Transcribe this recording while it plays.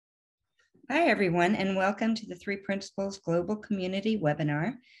Hi, everyone, and welcome to the Three Principles Global Community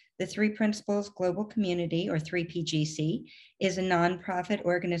webinar. The Three Principles Global Community, or 3PGC, is a nonprofit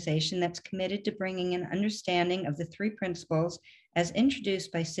organization that's committed to bringing an understanding of the three principles as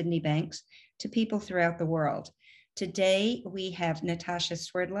introduced by Sydney Banks to people throughout the world. Today, we have Natasha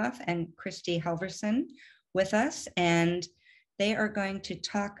Swerdloff and Kristy Halvorsen with us, and they are going to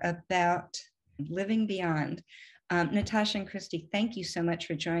talk about living beyond. Natasha and Kristy, thank you so much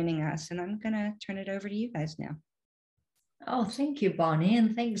for joining us, and I'm going to turn it over to you guys now. Oh, thank you, Bonnie,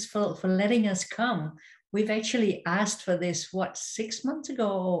 and thanks for letting us come. We've actually asked for this, 6 months ago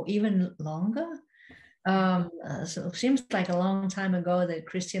or even longer? So it seems like a long time ago that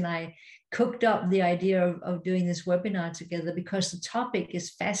Kristy and I cooked up the idea of doing this webinar together because the topic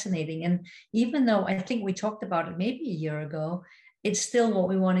is fascinating. And even though I think we talked about it maybe a year ago, it's still what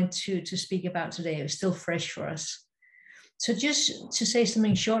we wanted to speak about today. It's still fresh for us. So just to say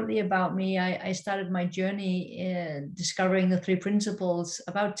something shortly about me, I started my journey in discovering the three principles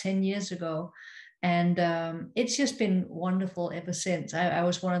about 10 years ago. And it's just been wonderful ever since. I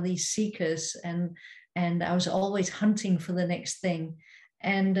was one of these seekers and I was always hunting for the next thing.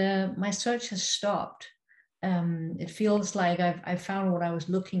 And my search has stopped. It feels like I've found what I was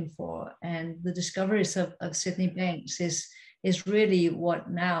looking for. And the discoveries of Sydney Banks is really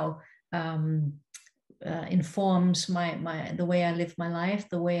what now informs the way I live my life,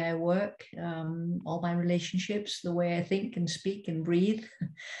 the way I work, all my relationships, the way I think and speak and breathe.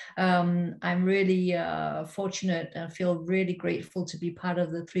 I'm really fortunate. I feel really grateful to be part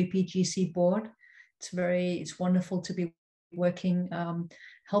of the 3PGC board. It's wonderful to be working,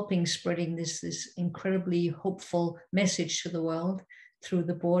 helping spreading this incredibly hopeful message to the world through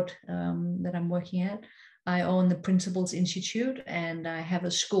the board that I'm working at. I own the Principles Institute, and I have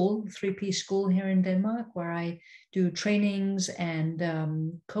a school, 3P school here in Denmark, where I do trainings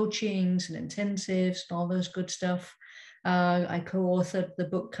and coachings and intensives and all those good stuff. I co-authored the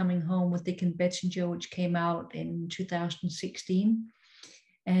book Coming Home with Dicken Bettinger, which came out in 2016.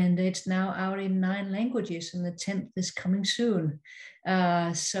 And it's now out in 9 languages, and the 10th is coming soon.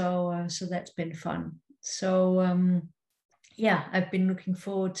 So that's been fun. So yeah, I've been looking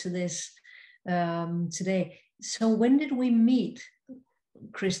forward to this today. So when did we meet,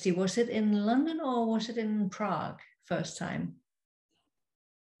 Kristy? Was it in London or was it in Prague first time?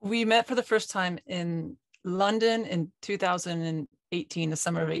 We met for the first time in London in 2018, the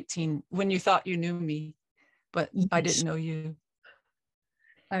summer of 18, when you thought you knew me, but yes. I didn't know you.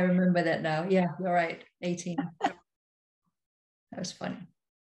 I remember that now. Yeah, you're right. 18. That was funny.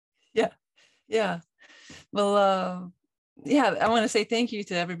 Yeah. Well, yeah, I want to say thank you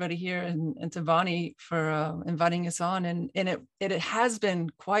to everybody here and to Bonnie for inviting us on. And it has been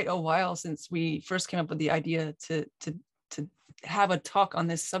quite a while since we first came up with the idea to have a talk on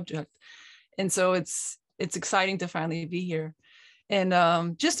this subject. And so it's exciting to finally be here.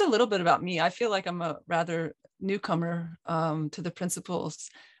 And just a little bit about me. I feel like I'm a rather newcomer to the principles.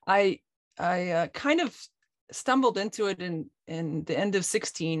 I kind of stumbled into it in the end of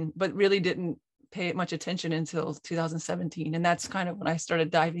 16, but really didn't pay much attention until 2017. And that's kind of when I started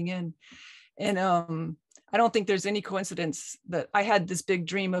diving in. And I don't think there's any coincidence that I had this big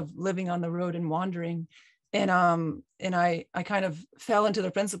dream of living on the road and wandering. And I kind of fell into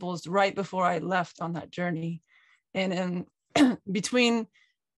the principles right before I left on that journey. And between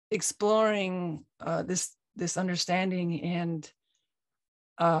exploring this understanding and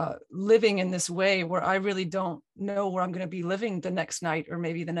living in this way where I really don't know where I'm going to be living the next night or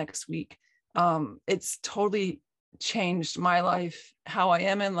maybe the next week, it's totally changed my life, how I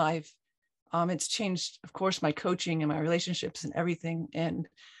am in life. It's changed, of course, my coaching and my relationships and everything. And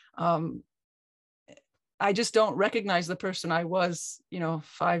I just don't recognize the person I was,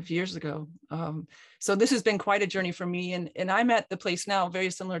 5 years ago. So this has been quite a journey for me. And I'm at the place now very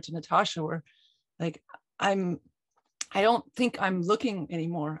similar to Natasha, where like I don't think I'm looking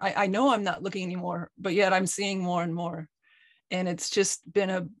anymore. I know I'm not looking anymore, but yet I'm seeing more and more. And it's just been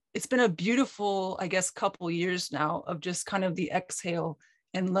a beautiful, I guess, couple years now of just kind of the exhale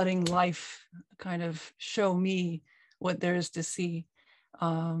and letting life kind of show me what there is to see.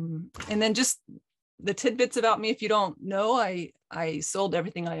 And then just the tidbits about me, if you don't know, I sold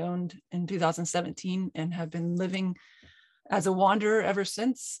everything I owned in 2017 and have been living as a wanderer ever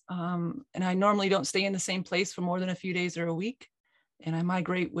since. And I normally don't stay in the same place for more than a few days or a week. And I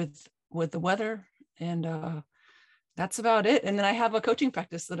migrate with the weather, and that's about it. And then I have a coaching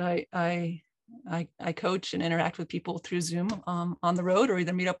practice that I coach and interact with people through Zoom on the road, or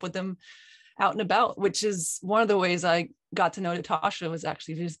either meet up with them out and about, which is one of the ways I got to know Natasha, was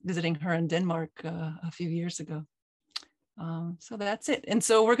actually visiting her in Denmark a few years ago. So that's it. And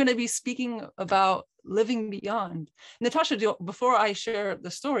so we're going to be speaking about living beyond. Natasha, before I share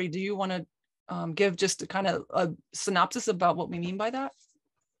the story, do you want to give just a kind of a synopsis about what we mean by that?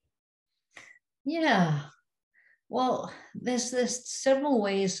 Yeah. Well, there's several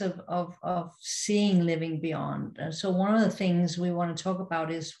ways of seeing living beyond. So one of the things we want to talk about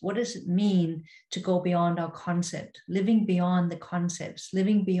is, what does it mean to go beyond our concept, living beyond the concepts,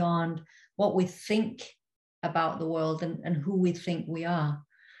 living beyond what we think about the world and who we think we are.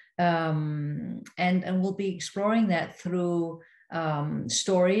 And we'll be exploring that through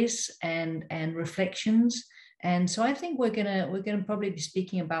stories and reflections. And so I think we're gonna probably be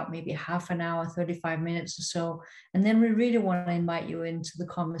speaking about maybe half an hour, 35 minutes or so. And then we really want to invite you into the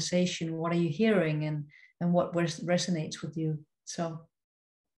conversation. What are you hearing, and what resonates with you? So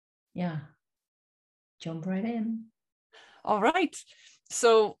yeah, jump right in. All right.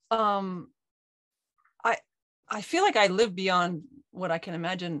 So I feel like I live beyond what I can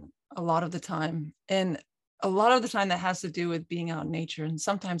imagine a lot of the time. And a lot of the time that has to do with being out in nature, and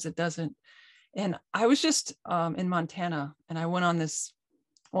sometimes it doesn't. And I was just in Montana, and I went on this,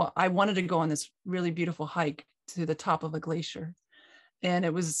 well, I wanted to go on this really beautiful hike to the top of a glacier. And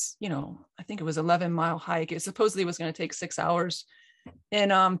it was, I think it was 11-mile hike. It supposedly was going to take 6 hours.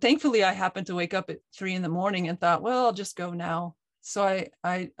 And thankfully I happened to wake up at 3 a.m. and thought, well, I'll just go now. So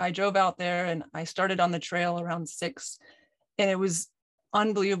I drove out there, and I started on the trail around 6, and it was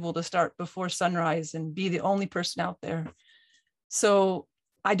unbelievable to start before sunrise and be the only person out there. So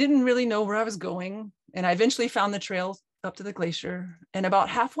I didn't really know where I was going, and I eventually found the trail up to the glacier. And about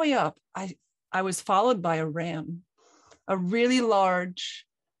halfway up, I was followed by a ram, a really large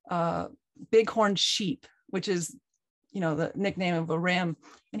bighorn sheep, which is, the nickname of a ram.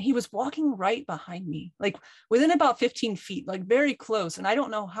 And he was walking right behind me, like within about 15 feet, like very close. And I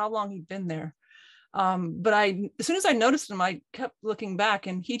don't know how long he'd been there. But as soon as I noticed him, I kept looking back,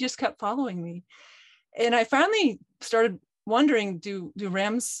 and he just kept following me. And I finally started wondering, do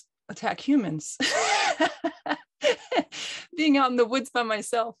rams attack humans? Being out in the woods by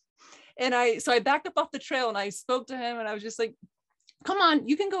myself. And so I backed up off the trail, and I spoke to him, and I was just like, come on,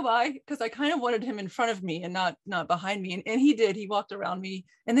 you can go by, because I kind of wanted him in front of me and not behind me. And he did. He walked around me,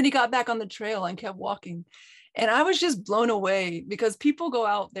 and then he got back on the trail and kept walking. And I was just blown away, because people go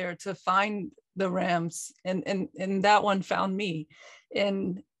out there to find the rams, and that one found me.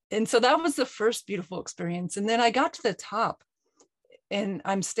 And so that was the first beautiful experience. And then I got to the top, and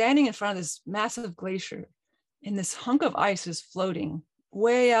I'm standing in front of this massive glacier, and this hunk of ice is floating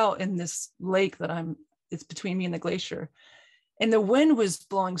way out in this lake it's between me and the glacier. And the wind was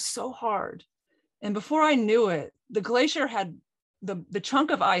blowing so hard. And before I knew it, the glacier had the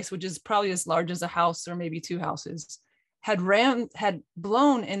chunk of ice, which is probably as large as a house or maybe 2 houses, had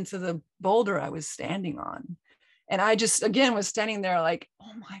blown into the boulder I was standing on. And I just, again, was standing there like,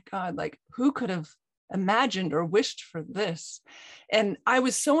 oh my God, like, who could have imagined or wished for this? And I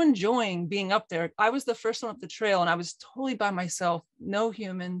was so enjoying being up there. I was the first one up the trail, and I was totally by myself, no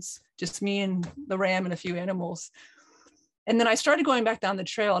humans, just me and the ram and a few animals. And then I started going back down the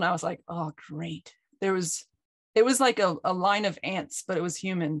trail, and I was like, oh, great. It was like a line of ants, but it was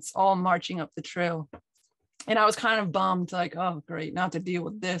humans all marching up the trail. And I was kind of bummed, like, oh, great, not to deal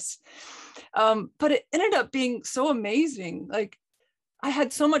with this. But it ended up being so amazing. Like, I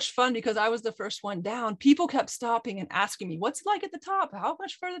had so much fun because I was the first one down. People kept stopping and asking me, what's it like at the top? How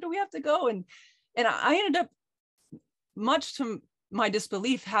much further do we have to go? And I ended up, much to my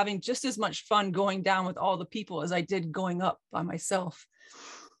disbelief, having just as much fun going down with all the people as I did going up by myself.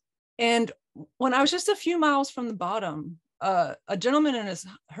 And when I was just a few miles from the bottom, a gentleman and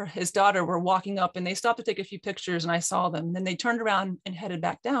his daughter were walking up, and they stopped to take a few pictures, and I saw them. Then they turned around and headed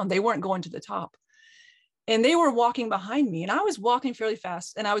back down. They weren't going to the top. And they were walking behind me, and I was walking fairly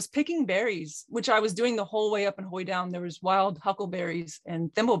fast, and I was picking berries, which I was doing the whole way up and way down. There was wild huckleberries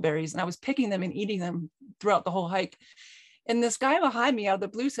and thimbleberries, and I was picking them and eating them throughout the whole hike. And this guy behind me out of the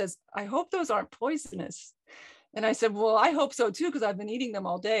blue says, I hope those aren't poisonous. And I said, well, I hope so too, because I've been eating them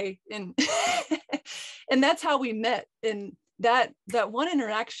all day. And and that's how we met. And that one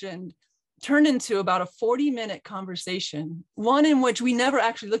interaction turned into about a 40-minute conversation, one in which we never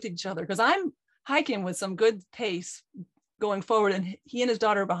actually looked at each other, because I'm hiking with some good pace going forward, and he and his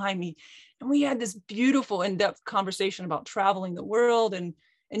daughter behind me. And we had this beautiful in-depth conversation about traveling the world and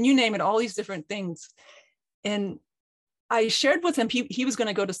you name it, all these different things. And I shared with him, he was going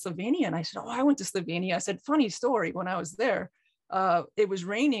to go to Slovenia. And I said, oh, I went to Slovenia. I said, funny story, when I was there, it was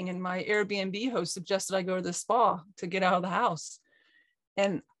raining, and my Airbnb host suggested I go to the spa to get out of the house.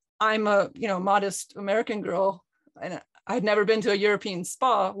 And I'm a modest American girl, and I'd never been to a European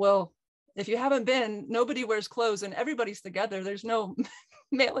spa. Well, If you haven't been, nobody wears clothes and everybody's together. There's no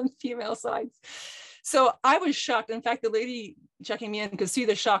male and female sides. So I was shocked. In fact, the lady checking me in could see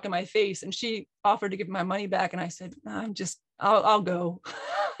the shock in my face, and she offered to give my money back. And I said, I'll go.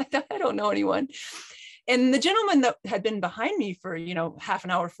 I don't know anyone. And the gentleman that had been behind me for, half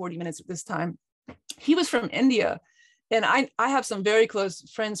an hour, 40 minutes at this time, he was from India. And I have some very close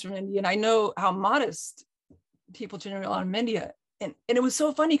friends from India, and I know how modest people generally are in India. And it was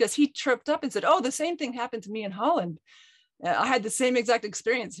so funny because he chirped up and said, oh, the same thing happened to me in Holland. I had the same exact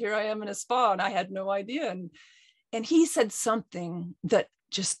experience. Here I am in a spa and I had no idea. And he said something that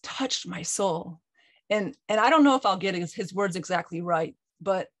just touched my soul. And I don't know if I'll get his words exactly right,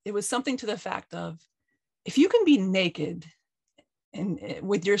 but it was something to the fact of, if you can be naked and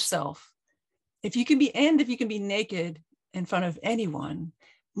with yourself, if you can be naked in front of anyone,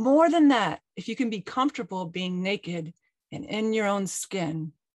 more than that, if you can be comfortable being naked and in your own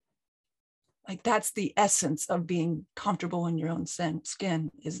skin, like that's the essence of being comfortable in your own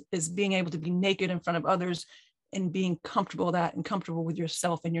skin, is being able to be naked in front of others and being comfortable with that and comfortable with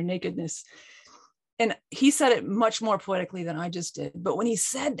yourself and your nakedness. And he said it much more poetically than I just did. But when he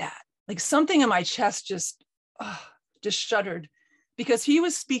said that, like something in my chest just shuddered, because he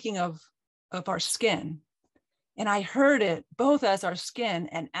was speaking of our skin. And I heard it both as our skin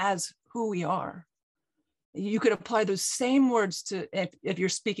and as who we are. You could apply those same words to if you're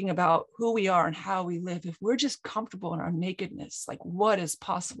speaking about who we are and how we live. If we're just comfortable in our nakedness, like what is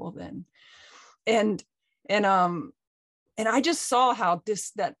possible then? And I just saw how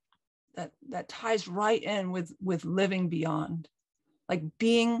that ties right in with living beyond, like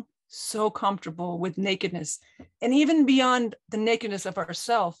being so comfortable with nakedness, and even beyond the nakedness of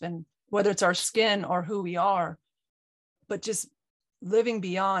ourselves, and whether it's our skin or who we are, but just living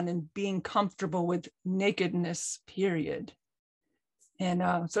beyond and being comfortable with nakedness, period.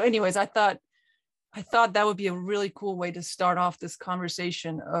 And so anyways, I thought that would be a really cool way to start off this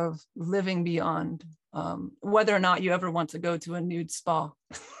conversation of living beyond, whether or not you ever want to go to a nude spa.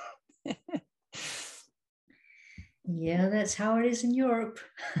 Yeah, that's how it is in Europe.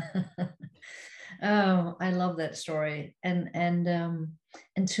 Oh, I love that story. And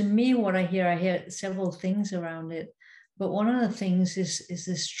to me, what I hear several things around it. But one of the things is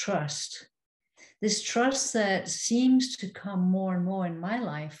this trust that seems to come more and more in my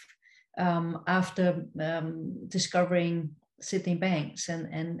life after discovering Sydney Banks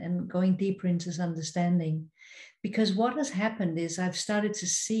and going deeper into this understanding. Because what has happened is I've started to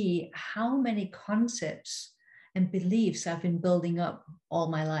see how many concepts and beliefs I've been building up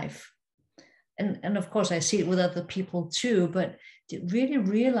all my life. And of course, I see it with other people too, but really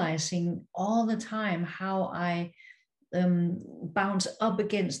realizing all the time how I bounce up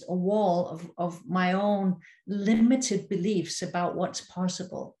against a wall of my own limited beliefs about what's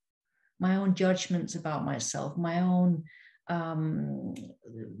possible, my own judgments about myself, my own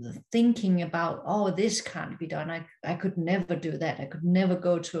thinking about, oh, this can't be done. I could never do that. I could never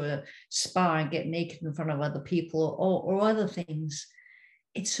go to a spa and get naked in front of other people or other things.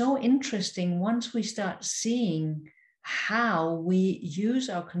 It's so interesting once we start seeing how we use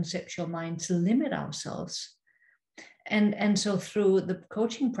our conceptual mind to limit ourselves. And so through the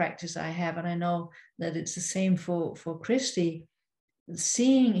coaching practice I have, and I know that it's the same for Kristy,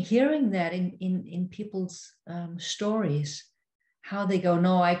 hearing that in people's stories, how they go,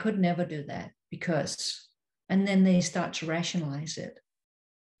 no, I could never do that because, and then they start to rationalize it.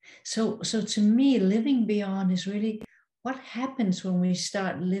 So to me, living beyond is really what happens when we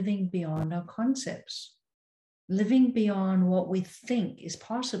start living beyond our concepts, living beyond what we think is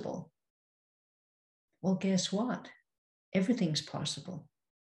possible. Well, guess what? Everything's possible.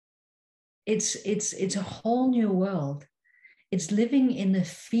 It's a whole new world. It's living in the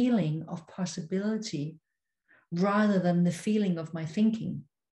feeling of possibility rather than the feeling of my thinking,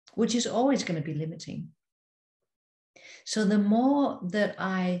 which is always going to be limiting. So the more that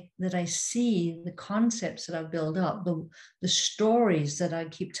I see the concepts that I've built up, the stories that I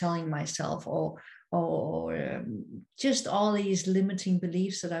keep telling myself, or just all these limiting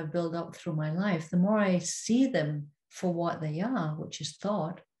beliefs that I've built up through my life, the more I see them for what they are, which is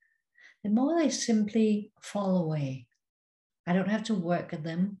thought, the more they simply fall away. I don't have to work at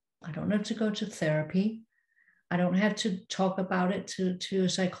them. I don't have to go to therapy. I don't have to talk about it to a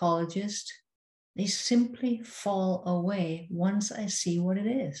psychologist. They simply fall away once I see what it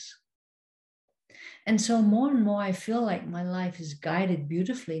is. And so more and more, I feel like my life is guided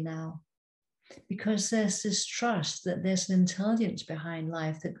beautifully now, because there's this trust that there's an intelligence behind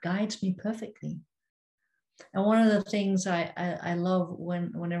life that guides me perfectly. And one of the things I love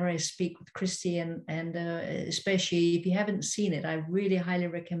whenever I speak with Kristy, and especially if you haven't seen it, I really highly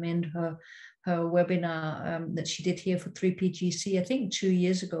recommend her webinar that she did here for 3PGC, I think 2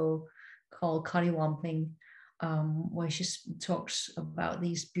 years ago, called Coddiwomple, where she talks about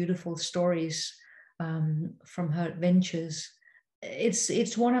these beautiful stories from her adventures.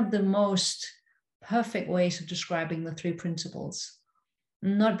 It's one of the most perfect ways of describing the three principles.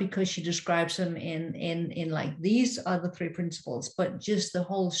 Not because she describes them in like, these are the three principles, but just the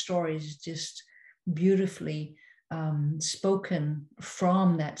whole story is just beautifully spoken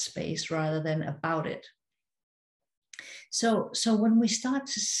from that space rather than about it. So when we start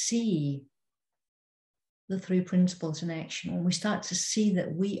to see the three principles in action, when we start to see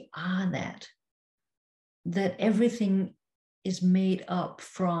that we are that everything is made up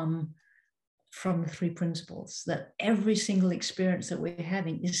from the three principles, that every single experience that we're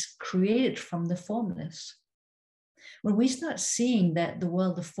having is created from the formless. When we start seeing that the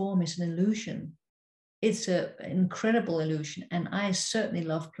world of form is an illusion, it's an incredible illusion. And I certainly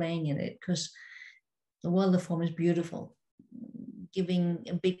love playing in it because the world of form is beautiful. Giving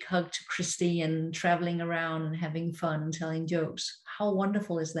a big hug to Kristy and traveling around and having fun and telling jokes. How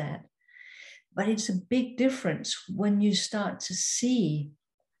wonderful is that? But it's a big difference when you start to see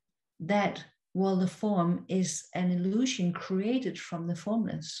that world of form is an illusion created from the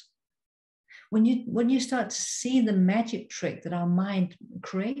formless. When you start to see the magic trick that our mind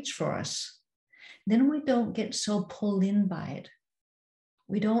creates for us, then we don't get so pulled in by it.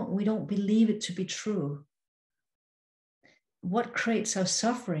 We don't believe it to be true. What creates our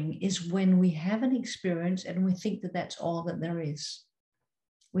suffering is when we have an experience and we think that that's all that there is.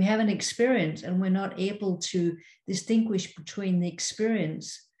 We have an experience and we're not able to distinguish between the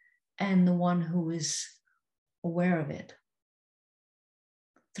experience and the one who is aware of it.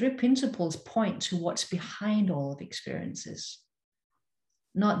 Three principles point to what's behind all of experiences,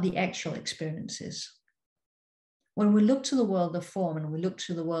 not the actual experiences. When we look to the world of form and we look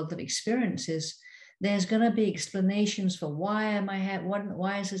to the world of experiences, there's going to be explanations for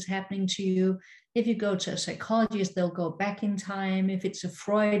why is this happening to you. If you go to a psychologist, they'll go back in time. If it's a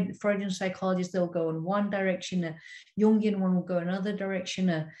Freudian psychologist, they'll go in one direction. A Jungian one will go another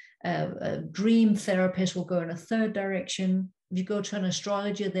direction. A dream therapist will go in a third direction. If you go to an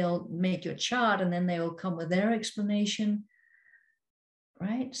astrologer, they'll make your chart and then they will come with their explanation.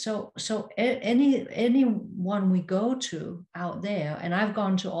 Right? So anyone we go to out there, and I've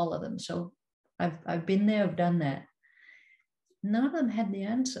gone to all of them, so I've been there, I've done that. None of them had the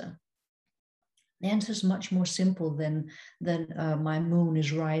answer. The answer is much more simple than my moon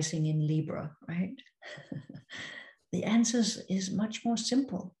is rising in Libra, right? The answer is much more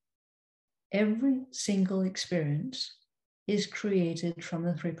simple. Every single experience is created from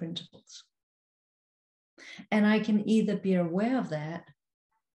the three principles. And I can either be aware of that,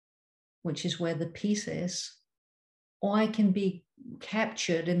 which is where the peace is, or I can be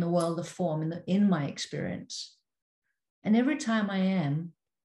captured in the world of form in my experience. And every time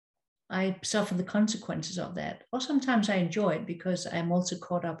I suffer the consequences of that. Or sometimes I enjoy it because I'm also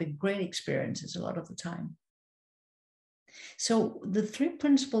caught up in great experiences a lot of the time. So the three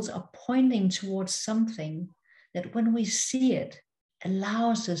principles are pointing towards something that when we see it,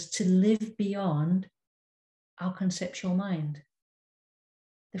 allows us to live beyond our conceptual mind.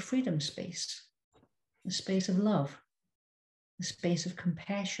 The freedom space, the space of love, the space of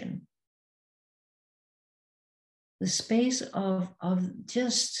compassion, the space of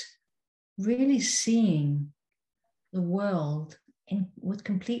just really seeing the world with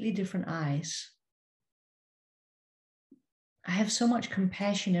completely different eyes. I have so much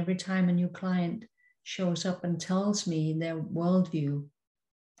compassion every time a new client shows up and tells me their worldview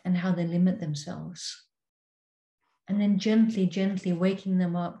and how they limit themselves. And then gently, gently waking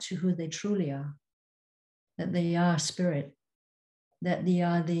them up to who they truly are, that they are spirit, that they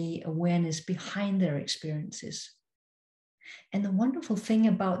are the awareness behind their experiences. And the wonderful thing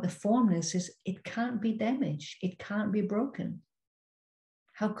about the formless is it can't be damaged. It can't be broken.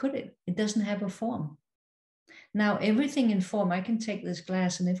 How could it? It doesn't have a form. Now, everything in form, I can take this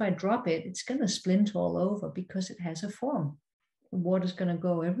glass and if I drop it, it's going to splint all over because it has a form. The water's going to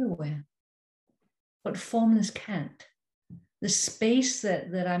go everywhere. But formless can't. The space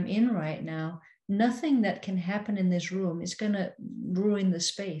that I'm in right now, nothing that can happen in this room is going to ruin the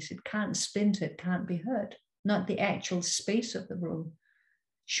space. It can't splint, it can't be hurt. Not the actual space of the room.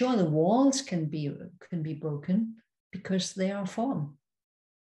 Sure, the walls can be broken because they are form.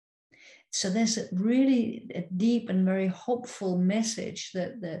 So there's really a deep and very hopeful message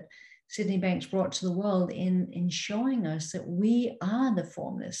that Sydney Banks brought to the world in showing us that we are the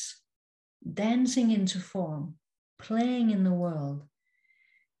formless. dancing into form, playing in the world.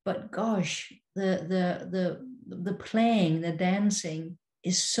 But gosh, the playing, the dancing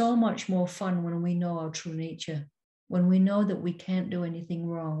is so much more fun when we know our true nature, when we know that we can't do anything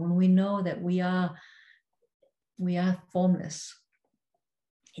wrong, when we know that we are formless.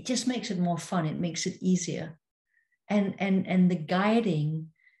 It just makes it more fun. It makes it easier. And the guiding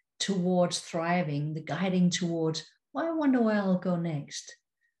towards thriving, the guiding towards, well, I wonder where I'll go next.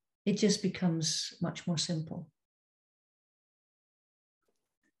 It just becomes much more simple.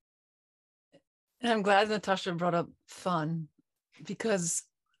 And I'm glad Natasha brought up fun, because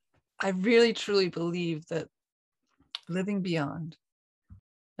I really truly believe that living beyond,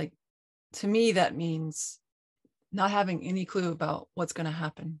 like, to me, that means not having any clue about what's going to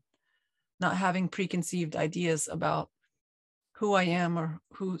happen, not having preconceived ideas about who I am or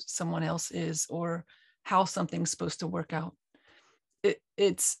who someone else is or how something's supposed to work out.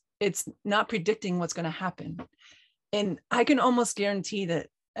 It's not predicting what's going to happen. And I can almost guarantee that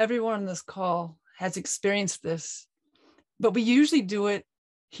everyone on this call has experienced this, but we usually do it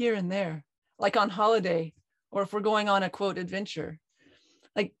here and there, like on holiday, or if we're going on a quote adventure,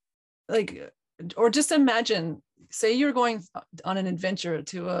 or just imagine, say you're going on an adventure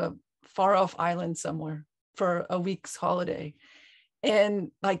to a far off island somewhere for a week's holiday,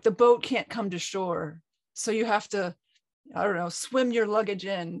 and like the boat can't come to shore, so you have to, I don't know, swim your luggage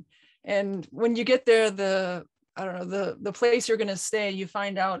in, and when you get there, the place you're going to stay, you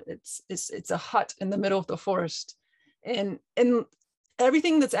find out it's a hut in the middle of the forest, and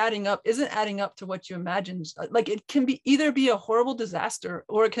everything that's adding up isn't adding up to what you imagined. Like, it can be either be a horrible disaster,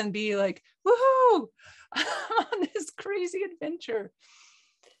 or it can be like, woohoo, on this crazy adventure.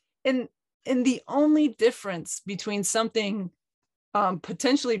 And the only difference between something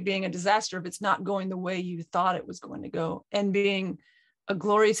potentially being a disaster if it's not going the way you thought it was going to go, and being a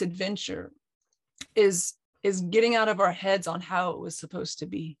glorious adventure is getting out of our heads on how it was supposed to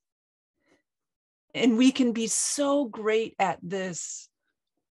be. And we can be so great at this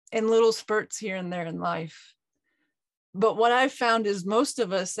in little spurts here and there in life. But what I've found is most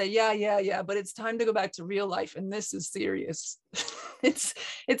of us say, yeah, but it's time to go back to real life. And this is serious. It's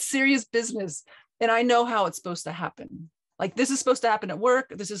serious business. And I know how it's supposed to happen. Like, this is supposed to happen at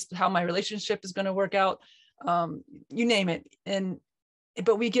work. This is how my relationship is going to work out. You name it.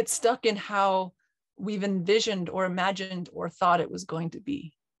 But we get stuck in how we've envisioned or imagined or thought it was going to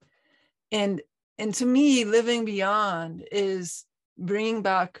be. And to me, living beyond is bringing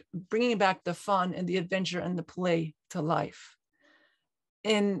back the fun and the adventure and the play to life.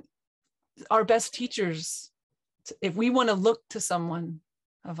 And our best teachers, if we want to look to someone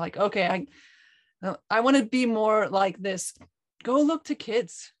of like, okay, I want to be more like this, go look to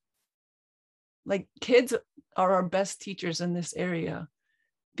kids. Like, kids are our best teachers in this area,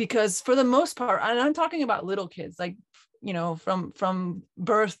 because for the most part, and I'm talking about little kids, like, you know, from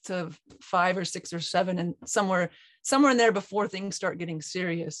birth to 5 or 6 or 7, and somewhere in there before things start getting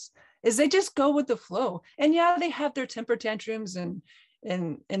serious, is they just go with the flow. And yeah, they have their temper tantrums and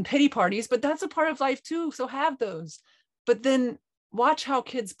pity parties, but that's a part of life too. So have those. But then watch how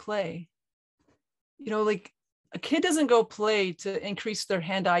kids play. You know, like, a kid doesn't go play to increase their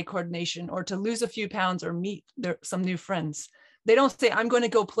hand-eye coordination or to lose a few pounds or meet some new friends. They don't say, I'm going to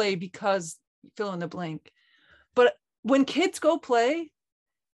go play because fill in the blank. But when kids go play,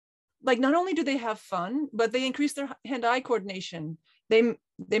 like, not only do they have fun, but they increase their hand-eye coordination.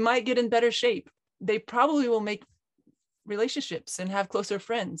 They might get in better shape. They probably will make relationships and have closer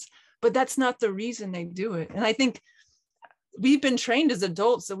friends, but that's not the reason they do it. And I think we've been trained as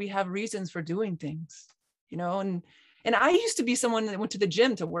adults that we have reasons for doing things, you know, and I used to be someone that went to the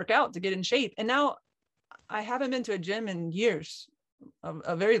gym to work out, to get in shape. And now I haven't been to a gym in years,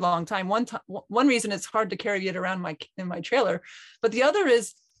 a very long time. One reason it's hard to carry it around in my trailer, but the other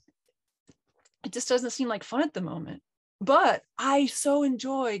is it just doesn't seem like fun at the moment. But I so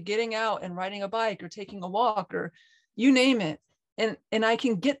enjoy getting out and riding a bike or taking a walk or you name it. And I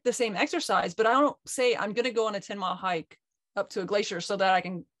can get the same exercise, but I don't say I'm going to go on a 10-mile hike up to a glacier so that I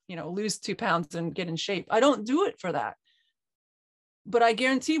can, you know, lose 2 pounds and get in shape. I don't do it for that. But I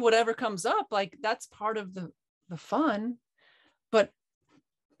guarantee whatever comes up, like, that's part of the fun. But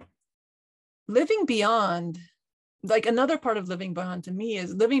living beyond, like, another part of living beyond to me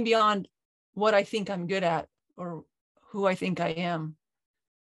is living beyond what I think I'm good at, or who I think I am,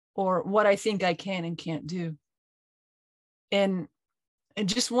 or what I think I can and can't do. And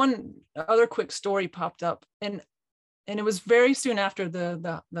just one other quick story popped up, and it was very soon after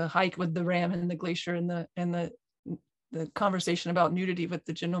the hike with the ram and the glacier and the conversation about nudity with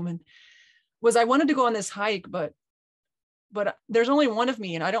the gentleman. Was I wanted to go on this hike, but but there's only one of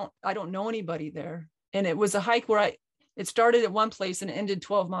me, and I don't know anybody there. And it was a hike where it started at one place and ended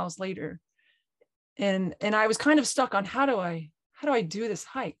 12 miles later. And I was kind of stuck on how do I do this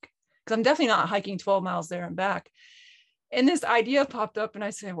hike? Because I'm definitely not hiking 12 miles there and back. And this idea popped up, and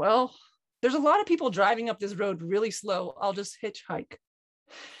I said, well, there's a lot of people driving up this road really slow. I'll just hitchhike.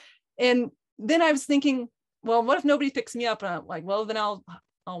 And then I was thinking, well, what if nobody picks me up? And I'm like, well, then I'll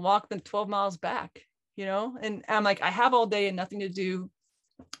walk the 12 miles back, you know? And I'm like, I have all day and nothing to do.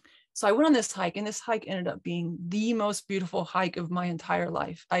 So I went on this hike, and this hike ended up being the most beautiful hike of my entire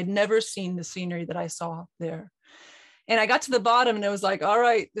life. I'd never seen the scenery that I saw there. And I got to the bottom, and it was like, all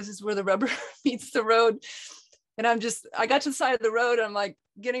right, this is where the rubber meets the road. And I got to the side of the road, and I'm like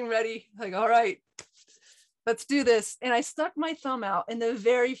getting ready, like, all right, let's do this. And I stuck my thumb out, and the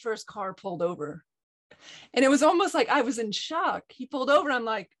very first car pulled over. And it was almost like I was in shock. He pulled over. I'm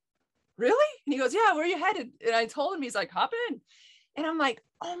like, really? And he goes, yeah, where are you headed? And I told him, he's like, hop in. And I'm like,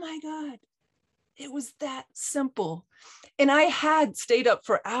 oh my God, it was that simple. And I had stayed up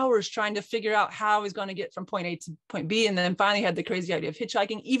for hours trying to figure out how I was going to get from point A to point B. And then finally had the crazy idea of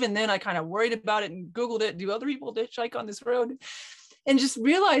hitchhiking. Even then I kind of worried about it and Googled it. Do other people hitchhike on this road? And just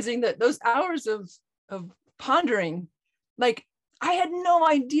realizing that those hours of pondering, like I had no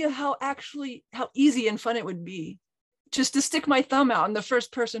idea how easy and fun it would be just to stick my thumb out and the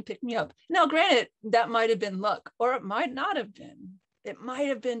first person picked me up. Now, granted, that might have been luck, or it might not have been. It might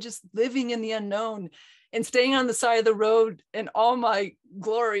have been just living in the unknown and staying on the side of the road in all my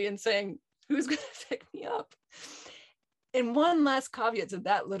glory and saying, who's going to pick me up? And one last caveat to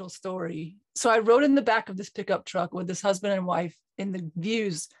that little story. So I rode in the back of this pickup truck with this husband and wife, and the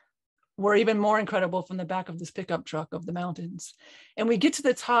views were even more incredible from the back of this pickup truck of the mountains. And we get to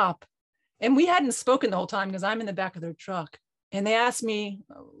the top, and we hadn't spoken the whole time because I'm in the back of their truck. And they asked me,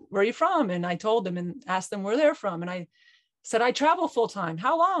 where are you from? And I told them and asked them where they're from. And I said, I travel full time.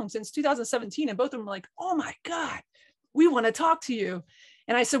 How long? Since 2017. And both of them were like, oh my God, we want to talk to you.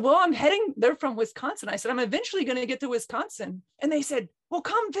 And I said, well, they're from Wisconsin. I said, I'm eventually going to get to Wisconsin. And they said, well,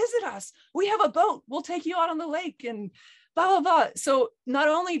 come visit us. We have a boat. We'll take you out on the lake and blah, blah, blah. So not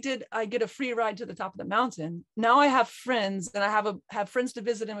only did I get a free ride to the top of the mountain, now I have friends, and I have friends to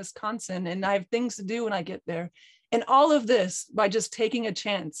visit in Wisconsin, and I have things to do when I get there. And all of this by just taking a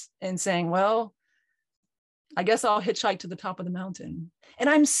chance and saying, well, I guess I'll hitchhike to the top of the mountain. And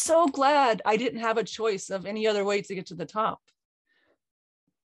I'm so glad I didn't have a choice of any other way to get to the top.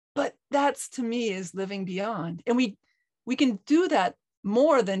 But that's, to me, is living beyond. And we can do that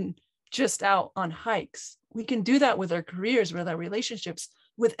more than just out on hikes. We can do that with our careers, with our relationships,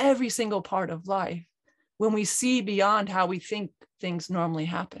 with every single part of life, when we see beyond how we think things normally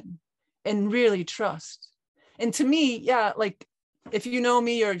happen and really trust. And to me, yeah, like if you know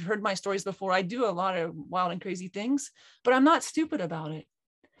me or heard my stories before, I do a lot of wild and crazy things, but I'm not stupid about it.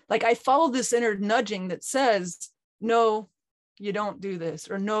 Like I follow this inner nudging that says, no, you don't do this,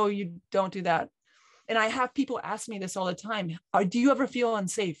 or no, you don't do that. And I have people ask me this all the time. Do you ever feel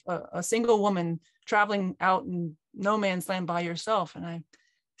unsafe? A single woman traveling out in no man's land by yourself. And I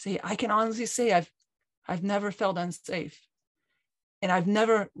say, I can honestly say I've never felt unsafe, and I've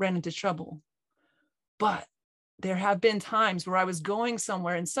never ran into trouble. But there have been times where I was going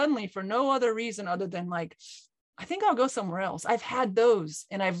somewhere and suddenly, for no other reason other than like, I think I'll go somewhere else. I've had those,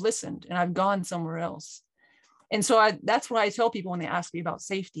 and I've listened, and I've gone somewhere else. And so that's what I tell people when they ask me about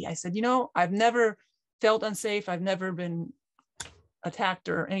safety. I said, I've never felt unsafe. I've never been attacked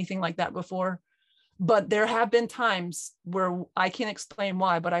or anything like that before. But there have been times where I can't explain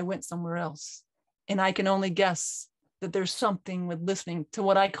why, but I went somewhere else. And I can only guess that there's something with listening to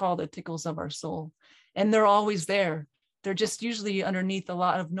what I call the tickles of our soul. And they're always there. They're just usually underneath a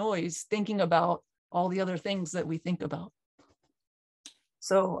lot of noise, thinking about all the other things that we think about.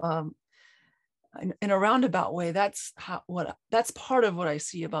 So in a roundabout way, that's part of what I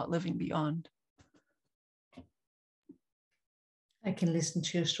see about living beyond. I can listen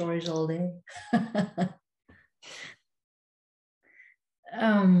to your stories all day.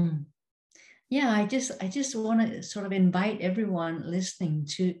 Yeah, I just want to sort of invite everyone listening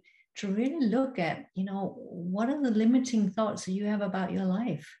to really look at, what are the limiting thoughts that you have about your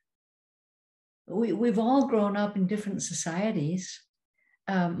life? We've all grown up in different societies.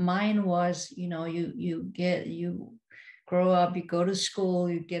 Mine was, you grow up, you go to school,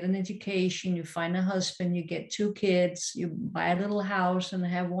 you get an education, you find a husband, you get 2 kids, you buy a little house and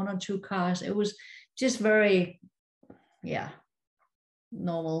have 1 or 2 cars. It was just very,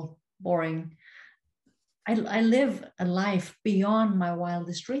 normal, boring. I live a life beyond my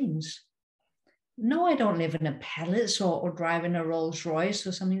wildest dreams. No, I don't live in a palace or drive in a Rolls Royce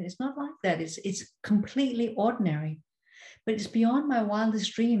or something. It's not like that. It's completely ordinary. but it's beyond my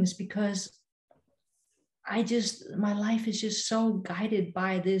wildest dreams, because my life is just so guided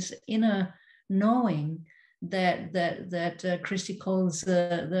by this inner knowing that Kristy calls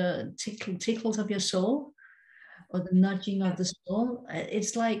the tickles of your soul, or the nudging of the soul.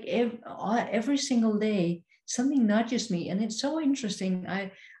 It's like every single day something nudges me, and it's so interesting.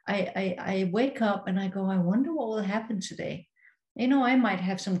 I wake up and I go, I wonder what will happen today. You know, I might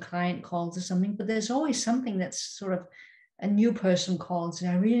have some client calls or something, but there's always something that's sort of a new person calls, and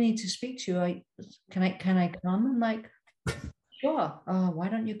I really need to speak to you. Can I come? I'm like, sure. Why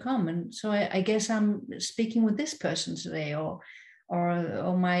don't you come? And so I guess I'm speaking with this person today, or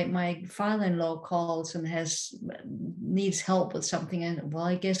my father-in-law calls and needs help with something, and well,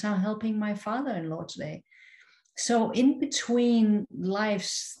 I guess I'm helping my father-in-law today. So in between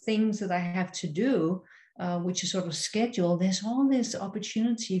life's things that I have to do, which is sort of scheduled, there's all this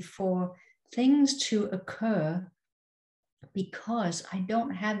opportunity for things to occur, because I don't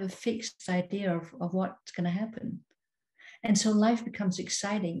have a fixed idea of what's going to happen. And so life becomes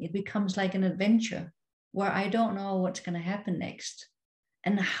exciting. It becomes like an adventure where I don't know what's going to happen next.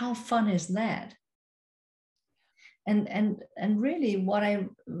 And how fun is that? And really what I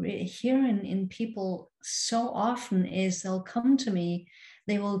hear in people so often is they'll come to me,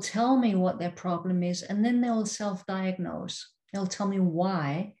 they will tell me what their problem is, and then they'll self-diagnose. They'll tell me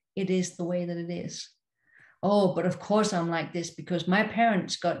why it is the way that it is. Oh, but of course I'm like this because my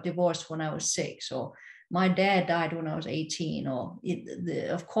parents got divorced when I was 6, or my dad died when I was 18, or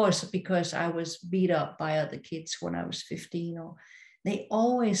of course, because I was beat up by other kids when I was 15, or they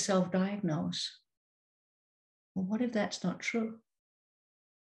always self-diagnose. Well, what if that's not true?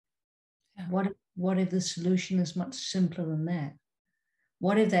 Yeah. What if the solution is much simpler than that?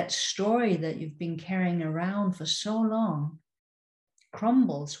 What if that story that you've been carrying around for so long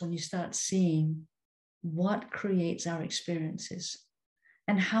crumbles when you start seeing what creates our experiences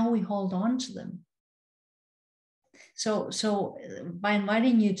and how we hold on to them? So by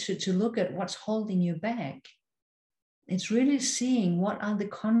inviting you to look at what's holding you back, it's really seeing what are the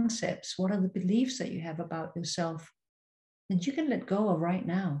concepts, what are the beliefs that you have about yourself that you can let go of right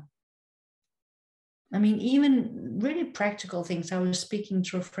now. I mean, even really practical things. I was speaking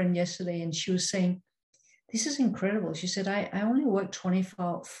to a friend yesterday, and she was saying, this is incredible. She said, I only work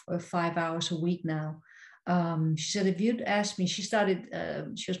 25 hours a week now. She said, if you'd asked me, she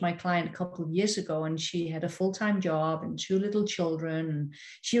was my client a couple of years ago, and she had a full-time job and 2 little children. And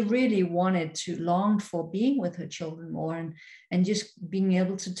she really longed for being with her children more, and just being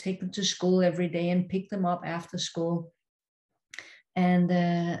able to take them to school every day and pick them up after school. And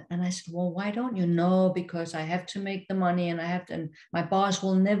I said, well, why don't you? No, because I have to make the money, and my boss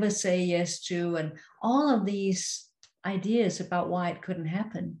will never say yes to, and all of these ideas about why it couldn't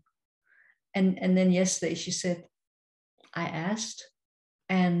happen. And then yesterday she said, I asked,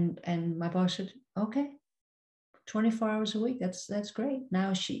 and my boss said, okay, 24 hours a week. That's great.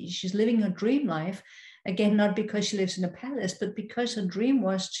 Now she's living her dream life. Again, not because she lives in a palace, but because her dream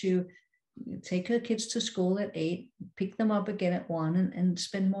was to take her kids to school at 8, pick them up again at 1, and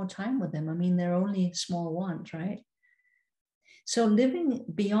spend more time with them. I mean, they're only small ones, right? So living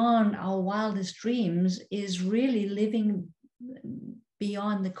beyond our wildest dreams is really living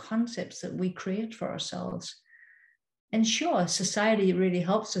beyond the concepts that we create for ourselves. And sure, society really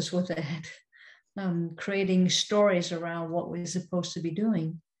helps us with that, creating stories around what we're supposed to be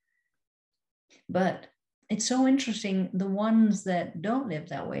doing. But it's so interesting, the ones that don't live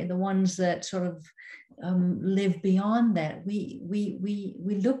that way, the ones that sort of live beyond that, we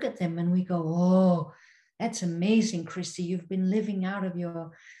look at them and we go, oh, that's amazing, Kristy. You've been living out of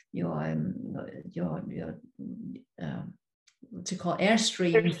your what's it called,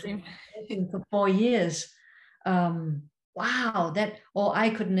 Airstream for 4 years. Wow, I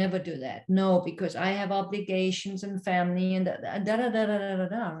could never do that. No, because I have obligations and family and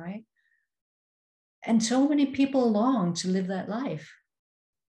right? And so many people long to live that life.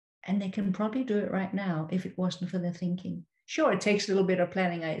 And they can probably do it right now if it wasn't for their thinking. Sure, it takes a little bit of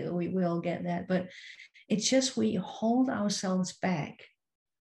planning. We all get that. But it's just we hold ourselves back.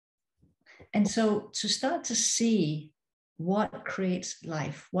 And so to start to see what creates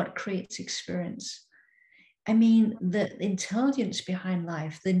life, what creates experience. I mean, the intelligence behind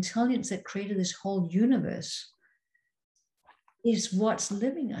life, the intelligence that created this whole universe, is what's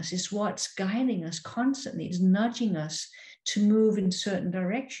living us, is what's guiding us constantly, is nudging us to move in certain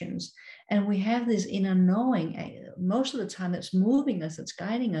directions. And we have this inner knowing, most of the time that's moving us, that's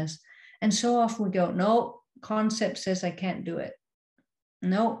guiding us. And so often we go, no, concept says I can't do it.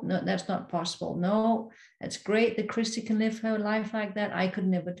 No, that's not possible. No, that's great that Kristy can live her life like that. I could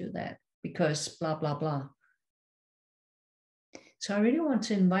never do that because blah, blah, blah. So I really want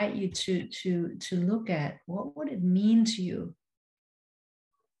to invite you to look at what would it mean to you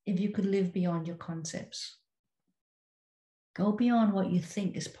if you could live beyond your concepts. Go beyond what you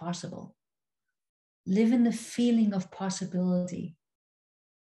think is possible. Live in the feeling of possibility.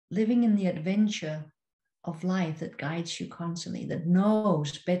 Living in the adventure of life that guides you constantly, that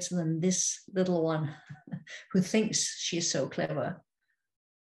knows better than this little one who thinks she's so clever,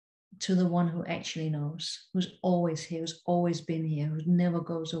 to the one who actually knows, who's always here, who's always been here, who never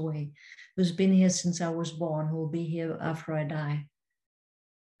goes away, who's been here since I was born, who will be here after I die,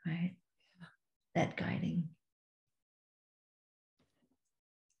 right? That guiding.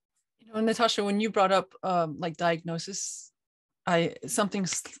 You know, Natasha, when you brought up like diagnosis, something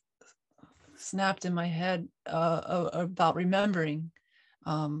snapped in my head about remembering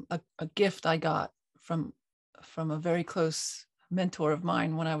a gift I got from a very close mentor of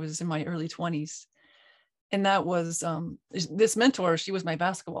mine when I was in my early 20s. And that was this mentor. She was my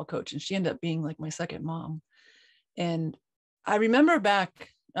basketball coach, and she ended up being like my second mom. And I remember back,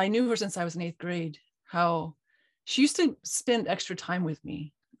 I knew her since I was in 8th grade, how she used to spend extra time with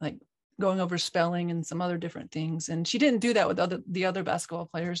me, like going over spelling and some other different things. And she didn't do that with the other basketball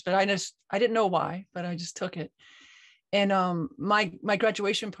players, but I didn't know why, but I just took it. And my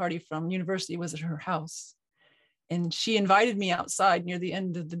graduation party from university was at her house. And she invited me outside near the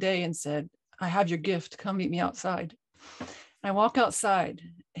end of the day and said, I have your gift, come meet me outside. I walk outside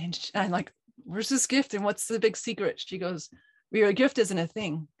and I'm like, where's this gift? And what's the big secret? She goes, well, your gift isn't a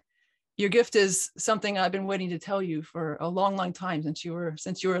thing. Your gift is something I've been waiting to tell you for a long, long time, since you were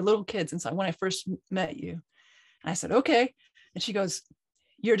a little kid, since when I first met you. And I said, okay. And she goes,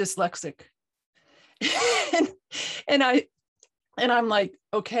 you're dyslexic. and I'm like,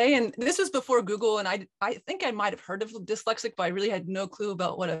 okay. And this was before Google. And I think I might've heard of dyslexic, but I really had no clue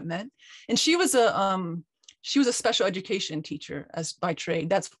about what it meant. And she was a special education teacher by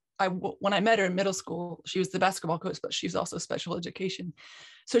trade. When I met her in middle school, she was the basketball coach, but she's also special education.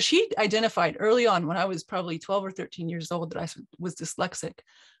 So she identified early on, when I was probably 12 or 13 years old, that I was dyslexic,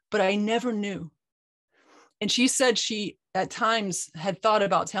 but I never knew. And she said she at times had thought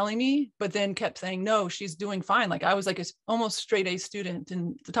about telling me, but then kept saying, no, she's doing fine. Like I was like almost straight A student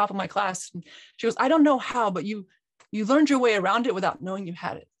and the top of my class. And she goes, I don't know how, but you learned your way around it without knowing you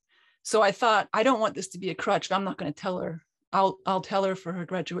had it. So I thought, I don't want this to be a crutch. I'm not going to tell her. I'll tell her for her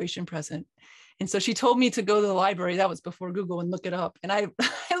graduation present. And so she told me to go to the library. That was before Google, and look it up. And I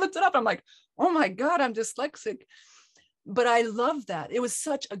looked it up. I'm like, oh my God, I'm dyslexic. But I love that. It was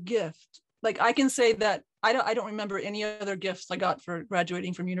such a gift. Like I can say that I don't remember any other gifts I got for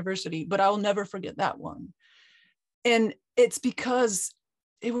graduating from university, but I'll never forget that one. And it's because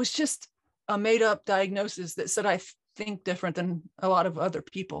it was just a made up diagnosis that said I think different than a lot of other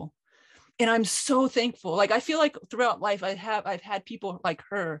people. And I'm so thankful. Like, I feel like throughout life, I've had people like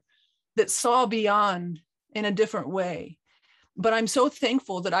her that saw beyond in a different way. But I'm so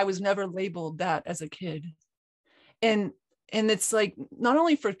thankful that I was never labeled that as a kid. And it's like, not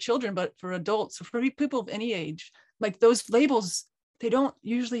only for children, but for adults, for people of any age, like those labels, they don't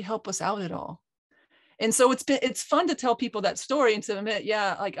usually help us out at all. And so it's fun to tell people that story and to admit,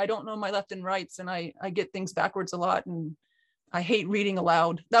 yeah, like I don't know my left and rights, and I get things backwards a lot, and I hate reading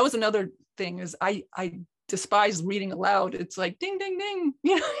aloud. That was another thing, is I despise reading aloud. It's like ding, ding, ding,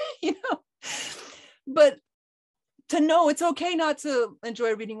 you know. But to know it's okay not to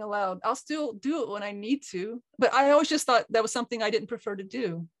enjoy reading aloud. I'll still do it when I need to. But I always just thought that was something I didn't prefer to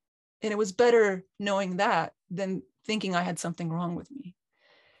do. And it was better knowing that than thinking I had something wrong with me.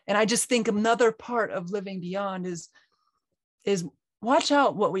 And I just think another part of living beyond is watch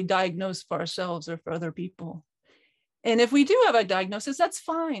out what we diagnose for ourselves or for other people. And if we do have a diagnosis, that's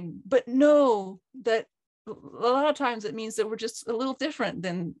fine. But know that a lot of times it means that we're just a little different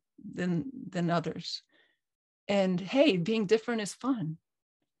than others. And hey, being different is fun.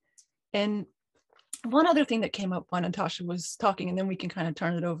 And one other thing that came up when Natasha was talking, and then we can kind of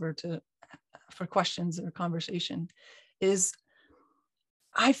turn it over for questions or conversation, is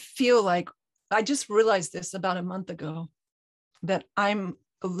I feel like I just realized this about a month ago, that I'm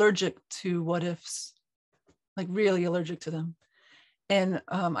allergic to what ifs, like really allergic to them. And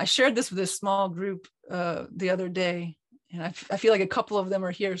I shared this with a small group the other day, and I feel like a couple of them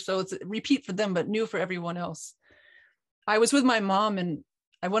are here. So it's a repeat for them, but new for everyone else. I was with my mom, and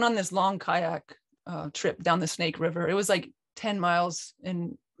I went on this long kayak trip down the Snake River. It was like 10 miles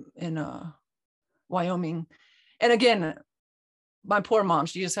in Wyoming. And again, my poor mom,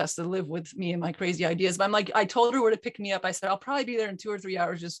 she just has to live with me and my crazy ideas. But I'm like, I told her where to pick me up. I said, I'll probably be there in 2 or 3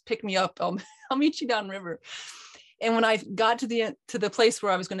 hours. Just pick me up. I'll meet you downriver. And when I got to the place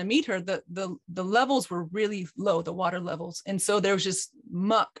where I was going to meet her, the levels were really low, the water levels. And so there was just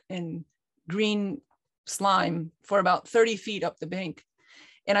muck and green slime for about 30 feet up the bank.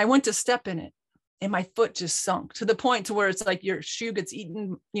 And I went to step in it and my foot just sunk to the point to where it's like your shoe gets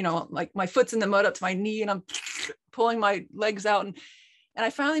eaten, you know, like my foot's in the mud up to my knee and I'm pulling my legs out. And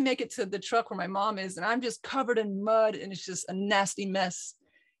I finally make it to the truck where my mom is, and I'm just covered in mud and it's just a nasty mess.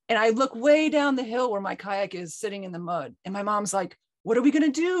 And I look way down the hill where my kayak is sitting in the mud. And my mom's like, what are we going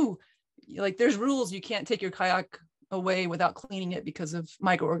to do? Like, there's rules. You can't take your kayak away without cleaning it because of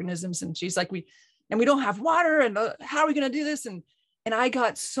microorganisms. And she's like, we don't have water. And how are we going to do this? And I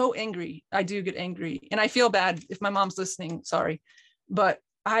got so angry. I do get angry. And I feel bad if my mom's listening, sorry. But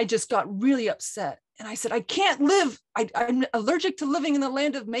I just got really upset. And I said, I can't live. I'm allergic to living in the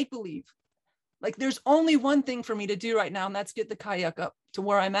land of make-believe. Like, there's only one thing for me to do right now, and that's get the kayak up to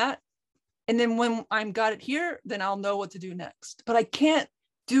where I'm at. And then when I'm got it here, then I'll know what to do next. But I can't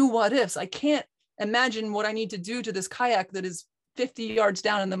do what ifs. I can't imagine what I need to do to this kayak that is 50 yards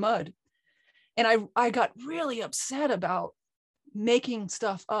down in the mud. And I got really upset about making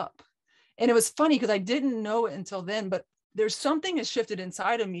stuff up. And it was funny because I didn't know it until then, but there's something has shifted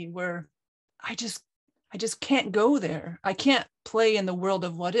inside of me where I just can't go there. I can't play in the world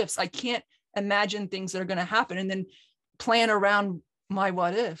of what ifs. I can't imagine things that are going to happen and then plan around my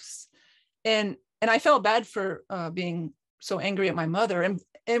what ifs. And I felt bad for being so angry at my mother. And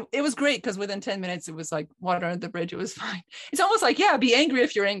it was great because within 10 minutes, it was like water under the bridge. It was fine. It's almost like, yeah, be angry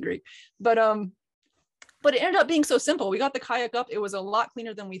if you're angry. But it ended up being so simple. We got the kayak up. It was a lot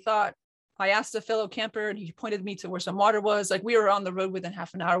cleaner than we thought. I asked a fellow camper and he pointed me to where some water was. Like, we were on the road within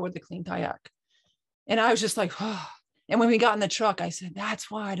half an hour with the clean kayak. And I was just like, oh. And when we got in the truck, I said, that's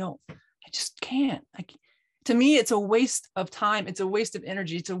why I just can't. To me, it's a waste of time. It's a waste of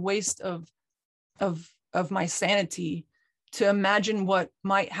energy. It's a waste of my sanity to imagine what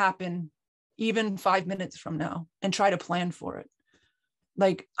might happen even 5 minutes from now and try to plan for it.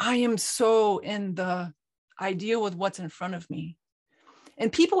 Like, I am so in the idea with what's in front of me.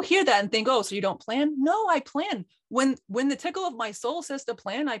 And people hear that and think, oh, so you don't plan? No, I plan. When the tickle of my soul says to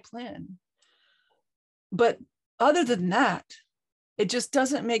plan, I plan. But other than that, it just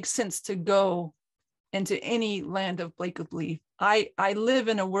doesn't make sense to go into any land of make-believe. I live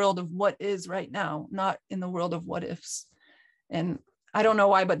in a world of what is right now, not in the world of what ifs. And I don't know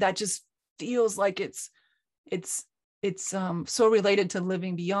why, but that just feels like it's so related to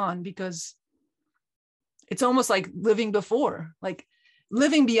living beyond, because it's almost like living before, like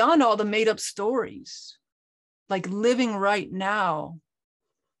living beyond all the made up stories, like living right now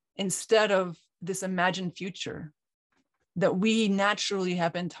instead of this imagined future that we naturally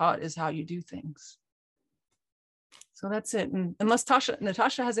have been taught is how you do things. So that's it. And unless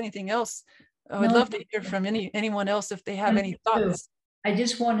Natasha has anything else, I would love to hear from anyone else if they have any thoughts. I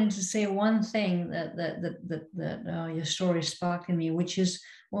just wanted to say one thing that your story sparked in me, which is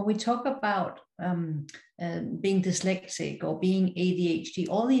when we talk about being dyslexic or being ADHD,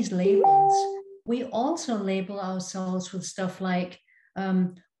 all these labels, we also label ourselves with stuff like,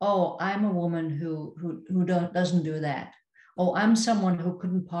 oh, I'm a woman who doesn't do that. Oh, I'm someone who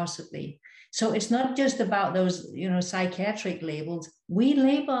couldn't possibly. So it's not just about those, psychiatric labels. We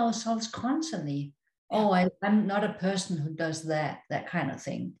label ourselves constantly. Oh, I'm not a person who does that kind of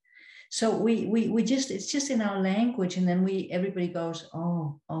thing. So we just, it's just in our language, and then everybody goes,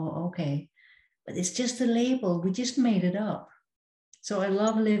 oh, okay. But it's just a label. We just made it up. So I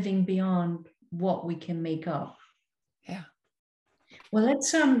love living beyond what we can make up. Yeah. Well,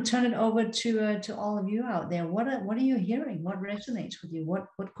 let's turn it over to all of you out there. What are you hearing? What resonates with you?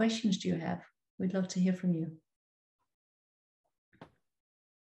 What questions do you have? We'd love to hear from you.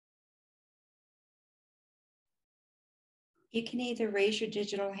 You can either raise your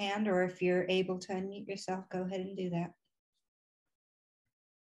digital hand, or if you're able to unmute yourself, go ahead and do that.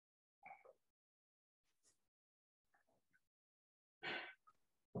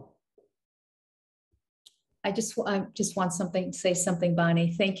 I just want to say something,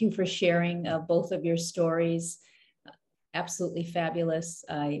 Bonnie. Thank you for sharing both of your stories. Absolutely fabulous.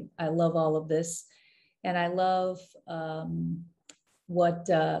 I love all of this. And I love what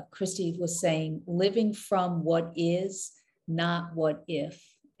Kristy was saying, living from what is, not what if.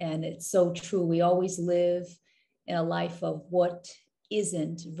 And it's so true. We always live in a life of what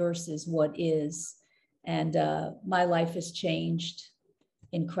isn't versus what is. And my life has changed.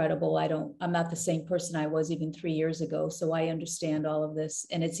 Incredible. I'm not the same person I was even 3 years ago. So I understand all of this,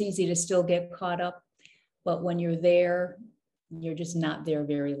 and it's easy to still get caught up, but when you're there, you're just not there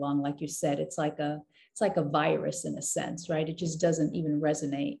very long. Like you said, it's like a virus in a sense, right? It just doesn't even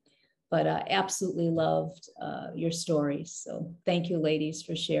resonate. but I absolutely loved your stories. So thank you, ladies,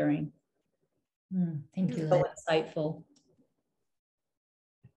 for sharing. Thank you. So insightful.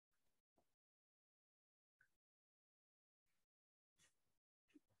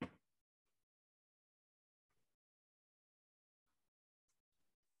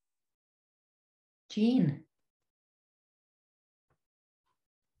 Jean.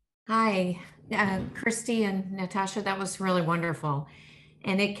 Hi, Kristy and Natasha, that was really wonderful.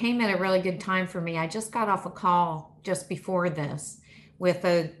 And it came at a really good time for me. I just got off a call just before this with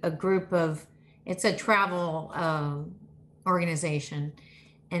a group of, it's a travel organization.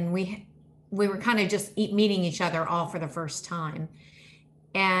 And we were kind of just meeting each other all for the first time.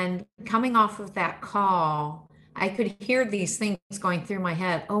 And coming off of that call, I could hear these things going through my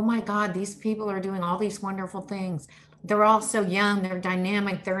head. Oh my God, these people are doing all these wonderful things. They're all so young, they're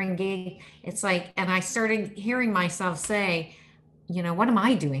dynamic, they're engaged. It's like, and I started hearing myself say, you know, what am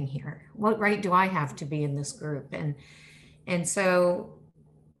I doing here? What right do I have to be in this group? And so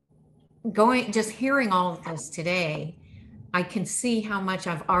just hearing all of this today, I can see how much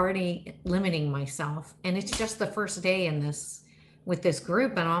I've already limiting myself. And it's just the first day in this, with this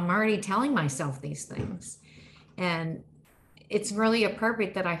group, and I'm already telling myself these things. And it's really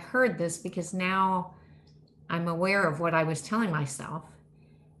appropriate that I heard this, because now I'm aware of what I was telling myself,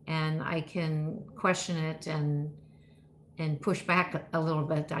 and I can question it and push back a little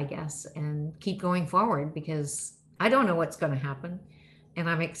bit, I guess, and keep going forward, because I don't know what's going to happen, and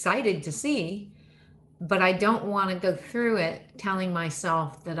I'm excited to see, but I don't want to go through it telling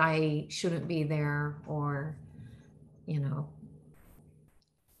myself that I shouldn't be there, or, you know,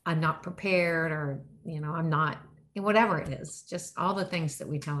 I'm not prepared, or, you know, I'm not, whatever it is, just all the things that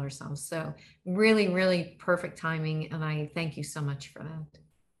we tell ourselves. So really, really perfect timing. And I thank you so much for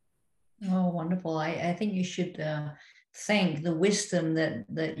that. Oh, wonderful. I think you should thank the wisdom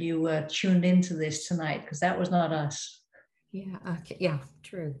that you tuned into this tonight, because that was not us. Yeah. Okay. Yeah,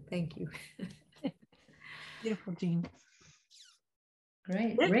 true. Thank you. Beautiful, Jean.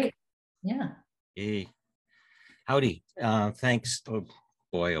 Great. Great. Yeah. Hey, howdy. Thanks. Oh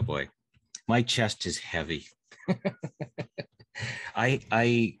boy. My chest is heavy.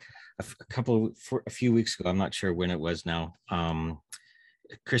 a few weeks ago, I'm not sure when it was now.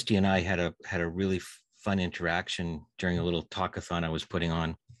 Kristy and I had a really fun interaction during a little talkathon I was putting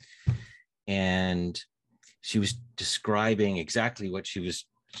on, and she was describing exactly what she was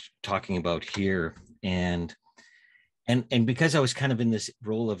talking about here, and because I was kind of in this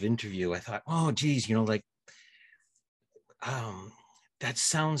role of interview, I thought, oh geez, you know, like that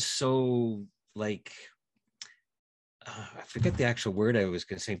sounds so like I forget the actual word I was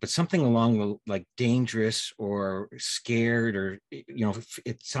going to say, but something along the like dangerous or scared, or, you know,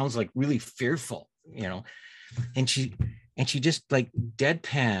 it sounds like really fearful, you know. And she just like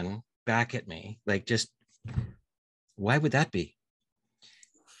deadpan back at me, like, just, why would that be?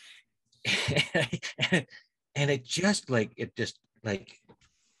 And it just like,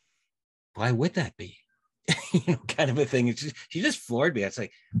 why would that be? You know, kind of a thing. She just floored me. It's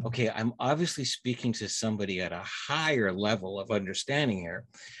like, okay, I'm obviously speaking to somebody at a higher level of understanding here.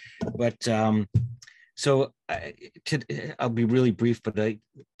 But so I'll be really brief. But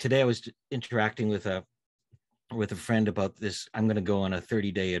today I was interacting with a friend about this. I'm going to go on a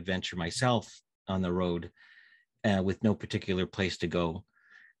 30-day adventure myself on the road with no particular place to go,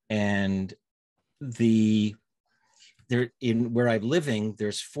 and where I'm living,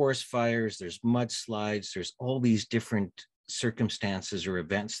 there's forest fires, there's mudslides, there's all these different circumstances or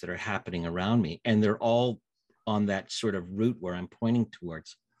events that are happening around me. And they're all on that sort of route where I'm pointing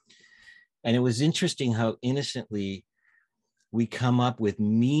towards. And it was interesting how innocently we come up with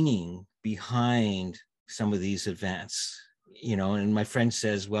meaning behind some of these events, you know. And my friend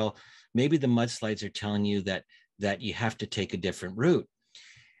says, well, maybe the mudslides are telling you that you have to take a different route.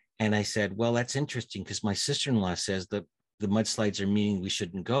 And I said, well, that's interesting, because my sister-in-law says that the mudslides are meaning we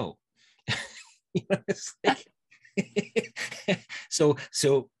shouldn't go. You know, it's like,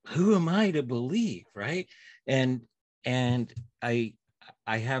 so who am I to believe, right? And I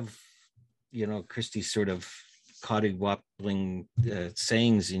have, you know, Kristy's sort of coddiwompling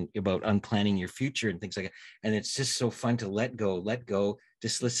sayings about unplanning your future and things like that. And it's just so fun to let go.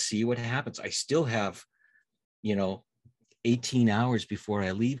 Just let's see what happens. I still have, you know, 18 hours before I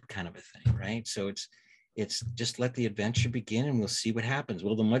leave, kind of a thing, right? So it's just let the adventure begin, and we'll see what happens.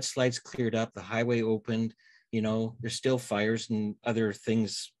 Well, the mudslides cleared up, the highway opened, you know, there's still fires and other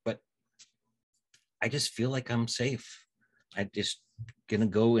things, but I just feel like I'm safe. I just gonna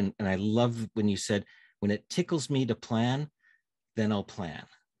go, and I love when you said, when it tickles me to plan, then I'll plan.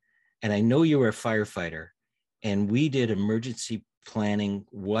 And I know you were a firefighter, and we did emergency planning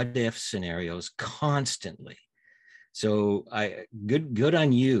what if scenarios constantly. So good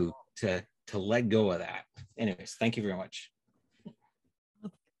on you to let go of that. Anyways, thank you very much.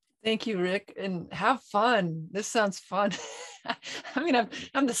 Thank you, Rick, and have fun. This sounds fun. I mean,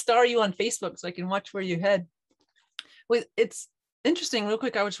 I'm to star you on Facebook so I can watch where you head. Well, it's interesting. Real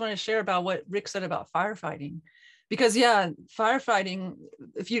quick, I just want to share about what Rick said about firefighting, because yeah, firefighting.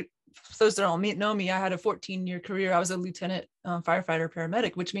 For those that don't know me, I had a 14-year career. I was a lieutenant firefighter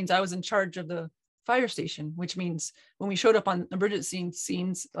paramedic, which means I was in charge of the fire station. Which means when we showed up on emergency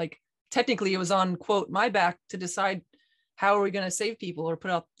scenes, like technically it was on quote my back to decide how are we going to save people or put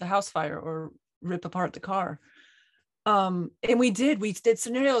out the house fire or rip apart the car. And we did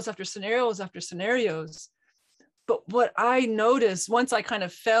scenarios after scenarios after scenarios. But what I noticed once I kind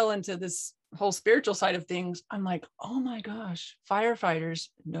of fell into this whole spiritual side of things, I'm like, oh my gosh, firefighters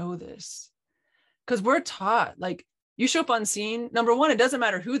know this. Because we're taught, like, you show up on scene, number one, it doesn't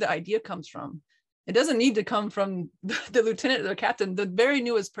matter who the idea comes from. It doesn't need to come from the lieutenant or the captain. The very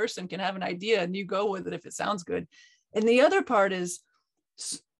newest person can have an idea and you go with it if it sounds good. And the other part is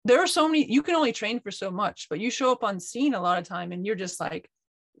there are so many, you can only train for so much, but you show up on scene a lot of time and you're just like,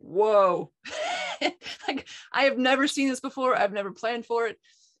 whoa, like I have never seen this before. I've never planned for it.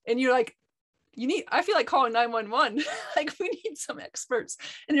 And you're like, I feel like calling 911. Like we need some experts.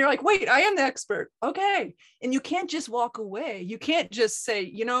 And you're like, wait, I am the expert. Okay. And you can't just walk away. You can't just say,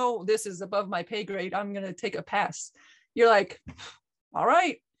 this is above my pay grade. I'm going to take a pass. You're like, all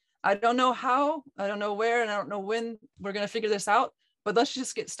right. I don't know how, I don't know where, and I don't know when we're going to figure this out, but let's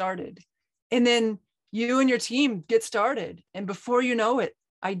just get started. And then you and your team get started. And before you know it,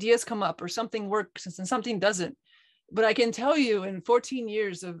 ideas come up or something works and something doesn't. But I can tell you in 14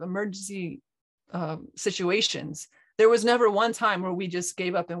 years of emergency situations, there was never one time where we just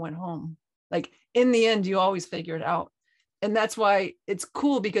gave up and went home. Like in the end, you always figure it out. And that's why it's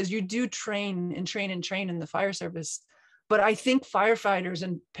cool, because you do train and train and train in the fire service. But I think firefighters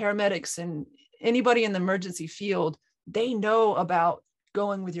and paramedics and anybody in the emergency field, they know about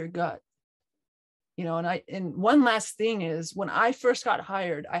going with your gut. And one last thing is, when I first got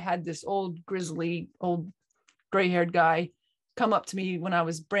hired, I had this old grizzly, old gray-haired guy come up to me when I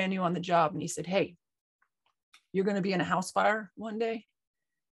was brand new on the job. And he said, hey, you're going to be in a house fire one day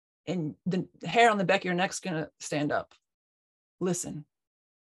and the hair on the back of your neck's going to stand up. Listen.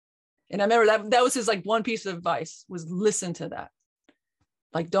 And I remember that was his like one piece of advice, was listen to that.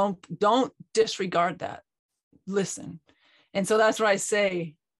 Like, don't disregard that. Listen. And so that's what I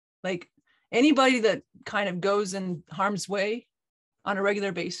say, like anybody that kind of goes in harm's way on a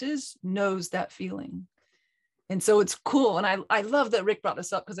regular basis knows that feeling. And so it's cool. And I love that Rick brought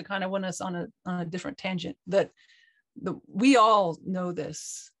this up, because it kind of went us on a different tangent, that we all know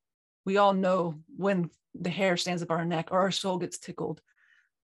this. We all know when the hair stands up our neck or our soul gets tickled.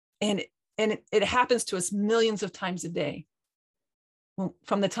 And it happens to us millions of times a day.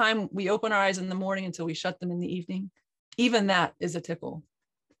 From the time we open our eyes in the morning until we shut them in the evening, even that is a tickle.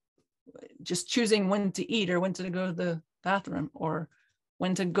 Just choosing when to eat or when to go to the bathroom or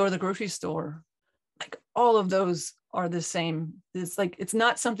when to go to the grocery store. Like all of those are the same. It's like, it's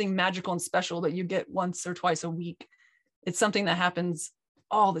not something magical and special that you get once or twice a week. It's something that happens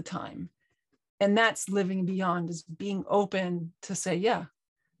all the time. And that's living beyond, is being open to say, yeah,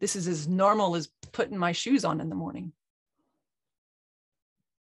 this is as normal as putting my shoes on in the morning.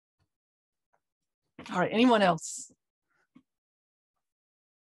 All right, anyone else?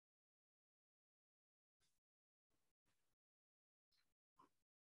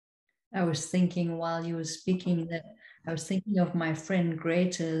 I was thinking while you were speaking that I was thinking of my friend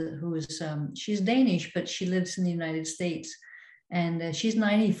Greta, who is, she's Danish, but she lives in the United States, and she's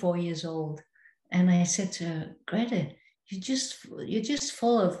 94 years old. And I said to her, Greta, you're just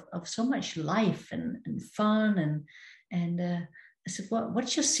full of so much life and fun. And I said,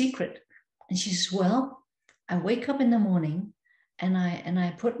 what's your secret? And she says, well, I wake up in the morning and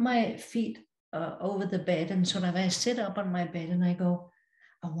I put my feet over the bed, and sort of I sit up on my bed and I go,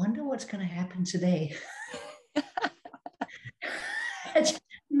 I wonder what's going to happen today.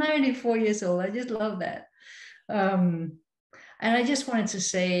 94 years old. I just love that. And I just wanted to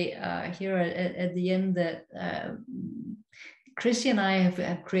say here at the end that Kristy and I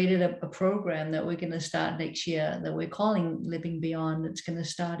have created a program that we're going to start next year that we're calling Living Beyond. It's going to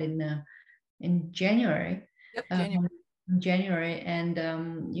start in January. Yep, January,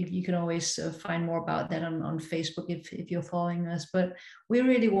 and you can always find more about that on Facebook if you're following us. But we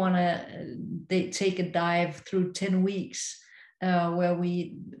really want to take a dive through 10 weeks where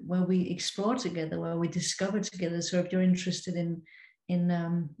we explore together, where we discover together. So if you're interested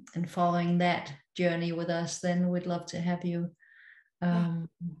in following that journey with us, then we'd love to have you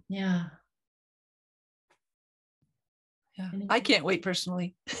Yeah. Yeah, I can't wait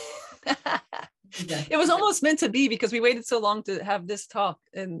personally. It was almost meant to be because we waited so long to have this talk.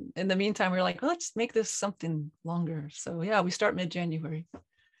 And in the meantime, we were like, well, let's make this something longer. So yeah, we start mid-January.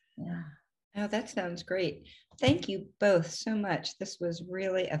 Yeah. Oh, that sounds great. Thank you both so much. This was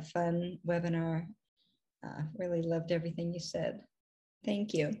really a fun webinar. Really loved everything you said.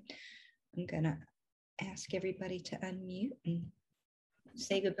 Thank you. I'm gonna ask everybody to unmute and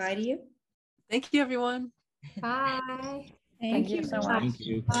say goodbye to you. Thank you, everyone. Bye. Thank you so much. Thank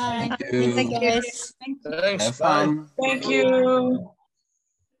you. Bye. Thank you. Thank you. Thanks. Have Bye. fun. Thank you.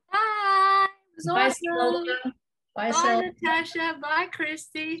 Bye. It was Bye, awesome. Sylvia. Bye, Bye, Sylvia. Natasha. Bye,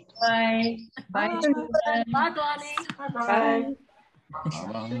 Kristy. Bye. Bye, Bye. Susan. Bye, Bonnie. Bye. Bye.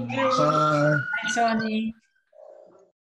 Bye, Tony.